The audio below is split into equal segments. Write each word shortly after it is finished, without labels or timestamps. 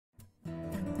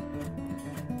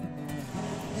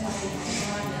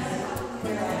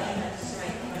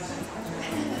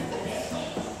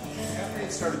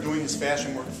started doing his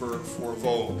fashion work for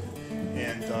Vogue,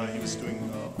 and he was doing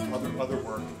other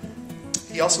work.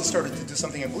 He also started to do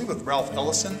something, I believe, with Ralph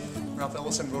Ellison. Ralph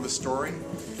Ellison wrote a story,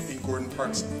 and Gordon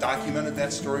Parks documented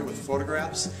that story with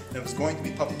photographs, and it was going to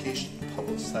be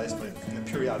publicized in a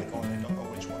periodical, and I don't know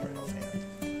which one right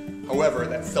offhand. However,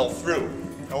 that fell through.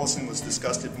 Ellison was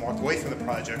disgusted and walked away from the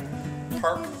project.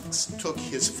 Parks took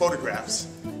his photographs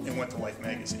and went to Life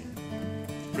magazine.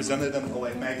 Presented them to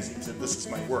Life magazine and said, "This is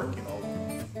my work, you know,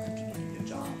 can you give me a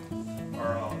job?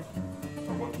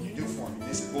 Or what can you do for me?"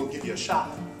 They said, "We'll give you a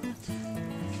shot."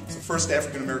 It's the first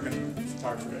African-American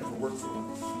photographer to ever work for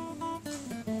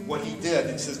him. What he did,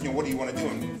 he says, "You know, what do you want to do?"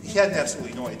 And he had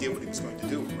absolutely no idea what he was going to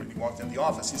do when he walked in the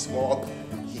office. He said, "Well,"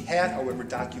 he had, however,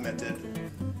 documented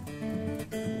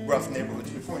rough neighborhoods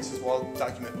before. He says, "Well, I'll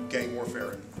document gang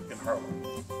warfare in Harlem."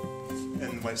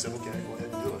 And the wife said, "Okay, go ahead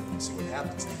and do it and see what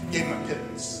happens." Gave him a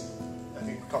pittance, I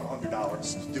think a couple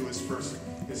 $100 to do his first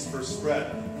spread.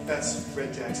 That's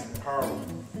Red Jackson in Harlem.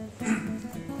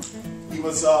 He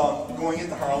was going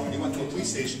into Harlem, and he went to a police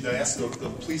station to ask the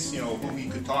police, you know, who he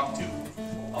could talk to.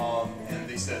 And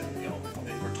they said, you know,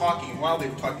 they were talking. While they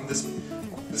were talking,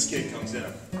 this kid comes in,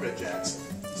 Red Jackson.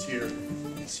 He's here.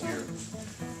 He's here.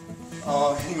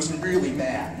 He was really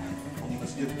mad. He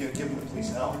was giving the police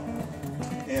hell.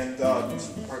 And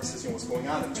Parks says, you know, what's going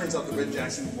on? And it turns out that Red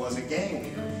Jackson was a gang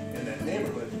leader in that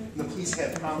neighborhood. And the police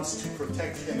had promised to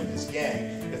protect him and his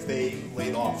gang if they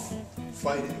laid off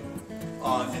fighting.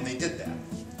 And they did that.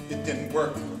 It didn't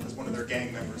work because one of their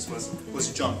gang members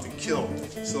was jumped and killed.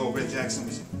 So Red Jackson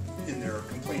was in there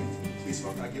complaining to the police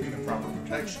about not giving him proper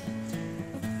protection.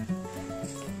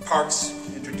 Parks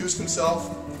introduced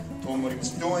himself, told him what he was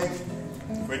doing.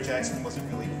 Red Jackson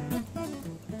wasn't really,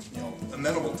 you know,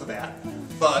 amenable to that.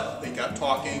 But they got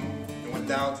talking and went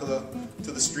down to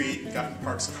the street, got in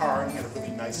Parks' car, and he had a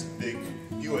really nice big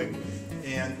Buick.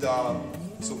 And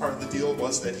so part of the deal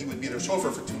was that he would be their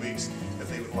chauffeur for 2 weeks if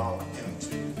they would allow him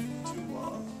to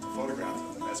photograph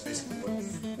them. And that's basically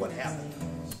what happened.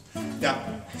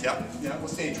 Yeah, it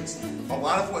was dangerous. A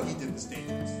lot of what he did was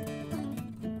dangerous.